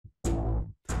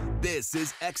This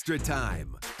is Extra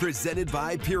Time, presented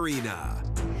by Purina.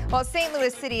 Well, St.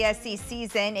 Louis City SC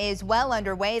season is well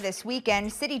underway this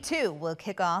weekend. City 2 will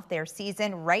kick off their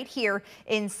season right here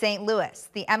in St. Louis.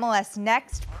 The MLS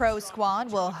Next Pro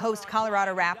Squad will host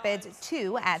Colorado Rapids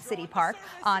 2 at City Park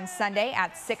on Sunday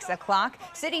at 6 o'clock.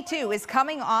 City 2 is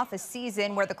coming off a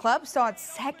season where the club saw its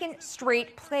second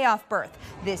straight playoff berth.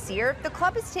 This year, the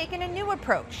club has taken a new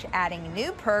approach, adding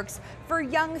new perks for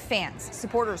young fans.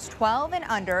 Supporters 12 and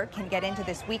under can get into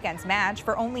this weekend's match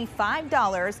for only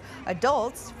 $5.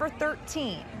 Adults for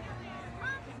 $13.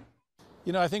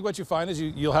 You know, I think what you find is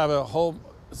you'll have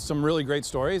some really great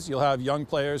stories. You'll have young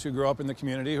players who grew up in the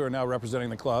community who are now representing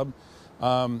the club.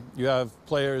 You have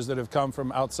players that have come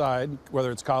from outside,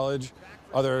 whether it's college,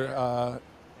 other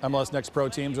MLS Next Pro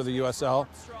teams or the USL,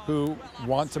 who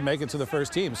want to make it to the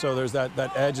first team. So there's that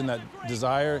edge and that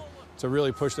desire to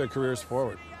really push their careers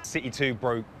forward. City 2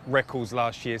 broke records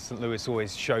last year. St. Louis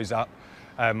always shows up.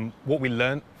 What we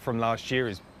learned from last year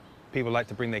is people like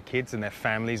to bring their kids and their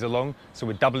families along. So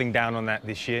we're doubling down on that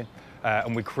this year.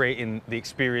 And we're creating the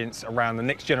experience around the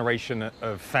next generation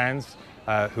of fans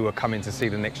who are coming to see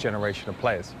the next generation of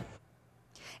players.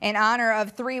 In honor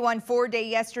of 314 Day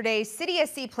yesterday, City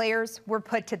SC players were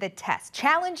put to the test,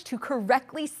 challenged to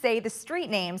correctly say the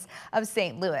street names of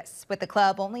St. Louis. With the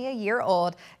club only a year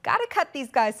old, gotta cut these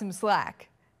guys some slack.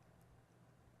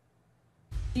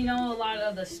 Do you know a lot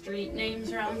of the street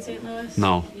names around St. Louis?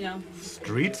 No. You know?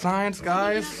 Street signs,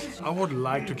 guys? I would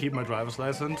like to keep my driver's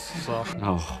license, so...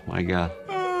 Oh, my God.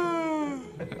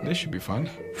 This should be fun.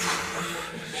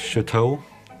 Chateau.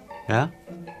 Yeah?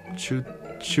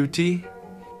 Shooty.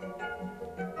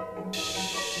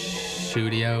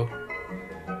 Studio.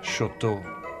 Chateau.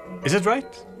 Is it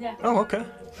right? Yeah. Oh, okay.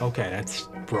 Okay, that's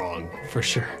wrong, for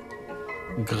sure.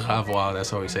 Gravois, that's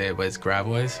how we say it, but it's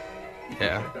Gravois.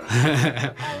 Yeah.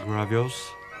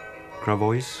 Gravios.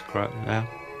 Gravois. Yeah.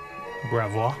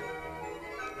 Gravois.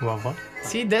 Gravois.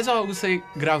 See, that's how we say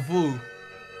Gravou.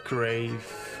 Grave.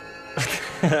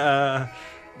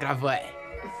 Gravois.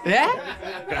 Yeah?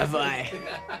 Gravois.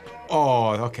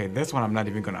 Oh, okay, this one I'm not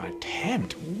even gonna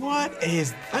attempt. What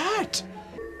is that?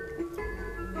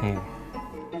 A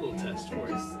little test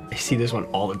for us. I see this one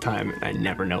all the time, and I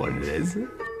never know what it is.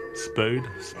 Spode.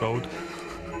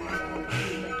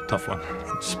 Tough one.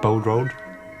 Spode Road.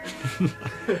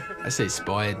 I say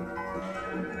Spode.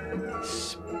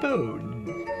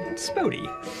 Spody.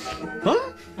 Huh?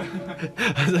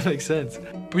 How does that make sense?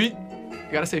 You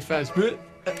gotta say fast.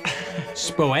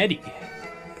 Spoedy.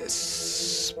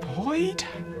 Spoid?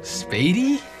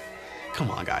 Spady?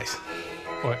 Come on, guys.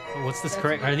 What's this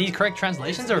correct? Are these correct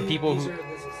translations or people who...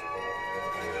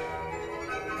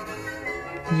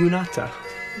 Junata.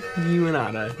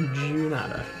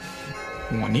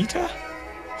 Juanita?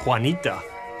 Juanita.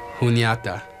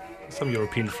 Juniata. Some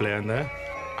European flair in there.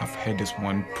 I've heard this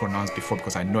one pronounced before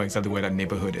because I know exactly where that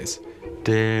neighborhood is.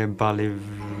 De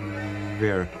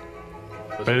Bolivar.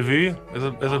 Bellevue? Is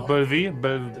it Bellevue?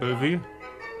 Bellevue?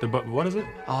 What is it?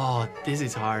 Oh, this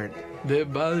is hard. The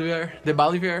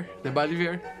Bolivar.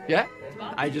 Yeah?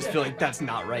 I just feel like that's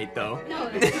not right, though. No,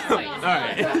 it's right. All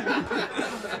right.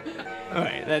 All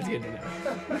right, that's good to know.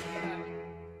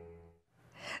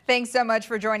 Thanks so much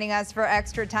for joining us for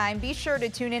Extra Time. Be sure to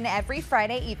tune in every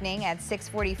Friday evening at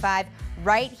 6:45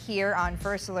 right here on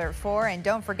First Alert 4. And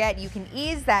don't forget, you can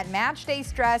ease that match day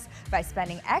stress by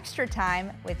spending extra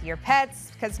time with your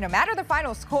pets, because no matter the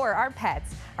final score, our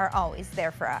pets are always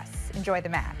there for us. Enjoy the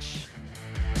match.